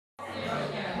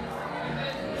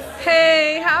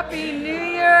Hey, Happy New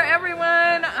Year,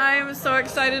 everyone. I'm so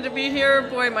excited to be here.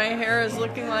 Boy, my hair is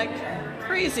looking like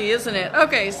crazy, isn't it?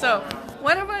 Okay, so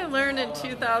what have I learned in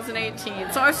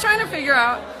 2018? So I was trying to figure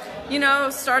out,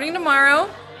 starting tomorrow,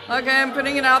 okay, I'm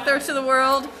putting it out there to the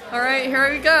world. All right,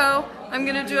 here we go. I'm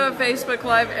going to do a Facebook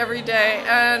Live every day,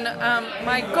 and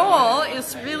my goal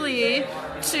is really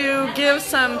to give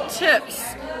some tips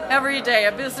every day,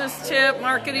 a business tip,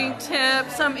 marketing tip,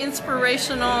 some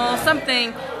inspirational,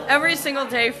 something every single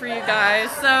day for you guys.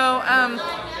 So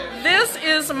this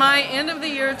is my end of the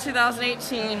year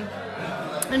 2018,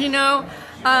 and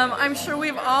I'm sure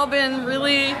we've all been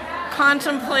really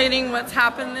contemplating what's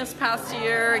happened this past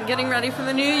year and getting ready for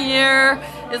the new year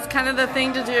is kind of the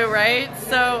thing to do, right?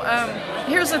 So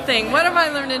here's the thing. What have I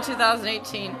learned in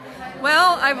 2018?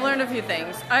 Well, I've learned a few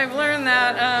things. I've learned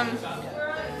that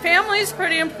family's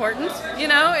pretty important.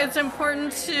 It's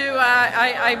important to,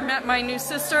 I met my new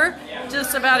sister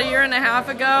just about a year and a half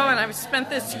ago, and I've spent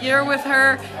this year with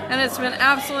her, and it's been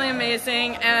absolutely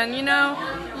amazing. And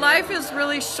life is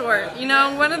really short.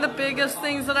 One of the biggest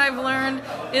things that I've learned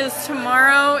is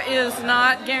tomorrow is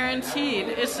not guaranteed.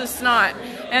 It's just not.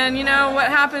 And what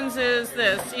happens is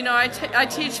this, I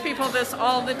teach people this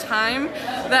all the time,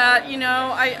 that,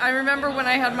 I remember when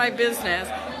I had my business,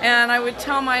 and I would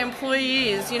tell my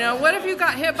employees, what if you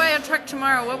got hit by a truck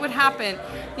tomorrow? What would happen?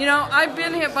 I've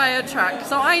been hit by a truck.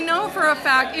 So I know for a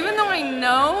fact, even though I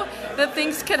know that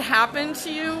things could happen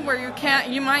to you where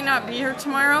you might not be here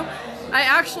tomorrow, I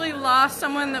actually lost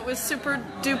someone that was super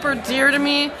duper dear to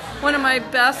me, one of my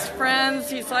best friends.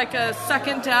 He's like a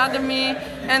second dad to me,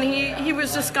 and he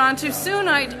was just gone too soon.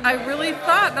 I really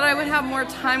thought that I would have more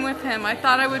time with him. I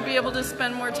thought I would be able to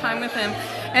spend more time with him.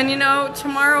 And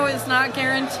tomorrow is not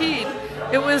guaranteed.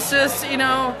 It was just,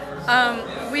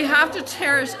 we have to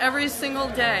cherish every single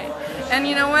day. And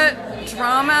you know what?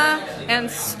 Drama and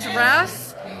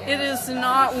stress, it is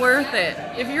not worth it.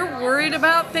 If you're worried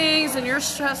about things and you're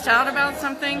stressed out about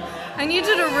something, I need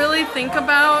you to really think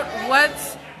about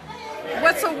what's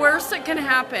the worst that can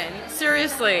happen.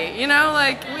 Seriously,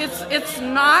 it's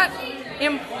not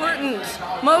important.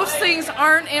 Most things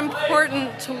aren't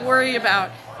important to worry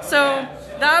about. So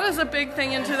that is a big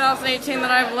thing in 2018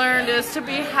 that I've learned, is to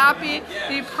be happy,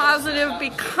 be positive, be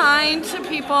kind to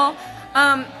people.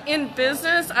 In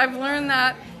business, I've learned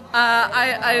that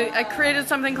I created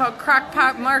something called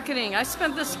Crackpot Marketing. I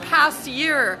spent this past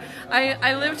year,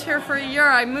 I lived here for a year.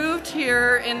 I moved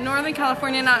here in Northern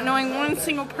California not knowing one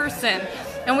single person.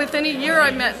 And within a year I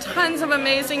met tons of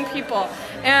amazing people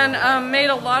and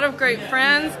made a lot of great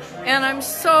friends. And I'm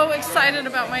so excited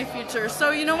about my future.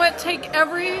 So you know what? Take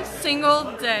every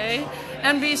single day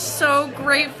and be so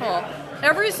grateful.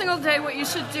 Every single day what you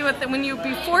should do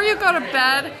before you go to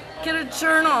bed, get a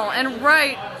journal and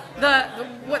write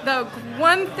the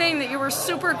one thing that you were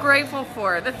super grateful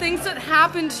for, the things that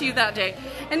happened to you that day.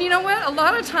 And you know what? A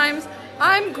lot of times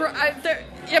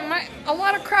a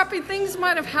lot of crappy things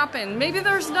might have happened. Maybe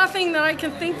there's nothing that I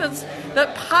can think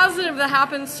that positive that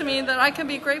happens to me that I can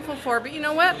be grateful for. But you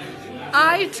know what?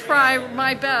 I try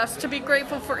my best to be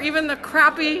grateful for even the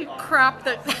crappy crap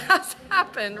that has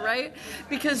happened, right?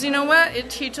 Because you know what?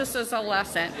 It teaches us a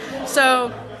lesson.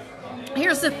 So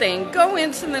here's the thing. Go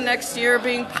into the next year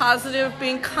being positive,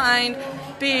 being kind,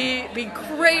 be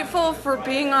grateful for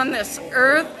being on this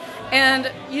earth.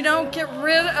 And, get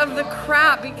rid of the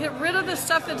crap. Get rid of the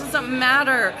stuff that doesn't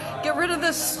matter. Get rid of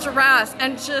the stress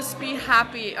and just be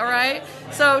happy, all right?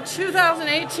 So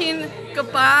 2018,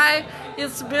 goodbye.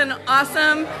 It's been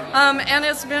awesome, and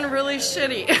it's been really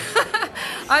shitty.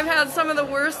 I've had some of the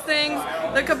worst things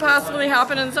that could possibly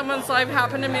happen in someone's life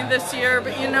happen to me this year,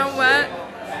 but you know what?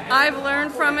 I've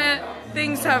learned from it.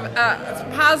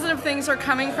 Positive things are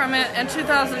coming from it, and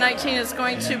 2019 is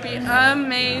going to be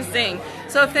amazing.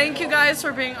 So thank you guys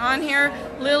for being on here.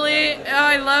 Lily,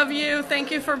 I love you.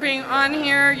 Thank you for being on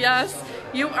here. Yes,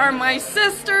 you are my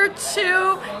sister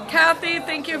too. Kathy,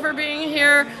 thank you for being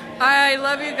here. I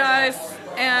love you guys,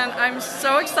 and I'm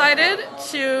so excited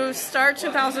to start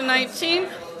 2019.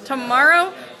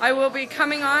 Tomorrow I will be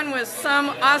coming on with some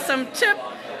awesome tip.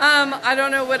 I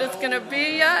don't know what it's going to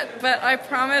be yet, but I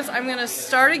promise I'm going to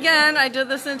start again. I did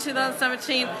this in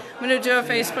 2017. I'm going to do a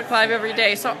Facebook Live every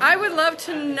day. So I would love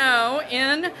to know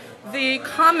in the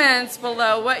comments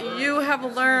below what you have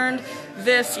learned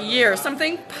this year.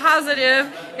 Something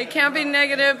positive. It can't be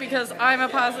negative because I'm a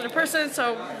positive person.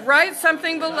 So write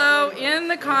something below in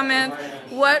the comments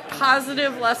what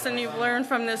positive lesson you've learned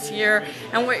from this year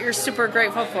and what you're super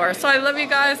grateful for. So I love you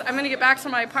guys. I'm going to get back to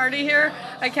my party here.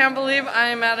 I can't believe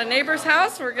I'm at a neighbor's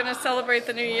house. We're going to celebrate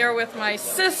the new year with my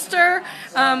sister.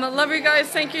 Love you guys.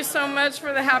 Thank you so much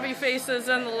for the happy faces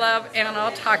and the love, and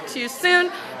I'll talk to you soon.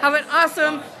 Have an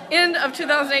awesome end of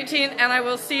 2018, and I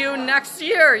will see you next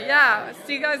year. Yeah,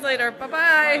 see you guys later.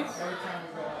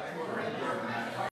 Bye-bye.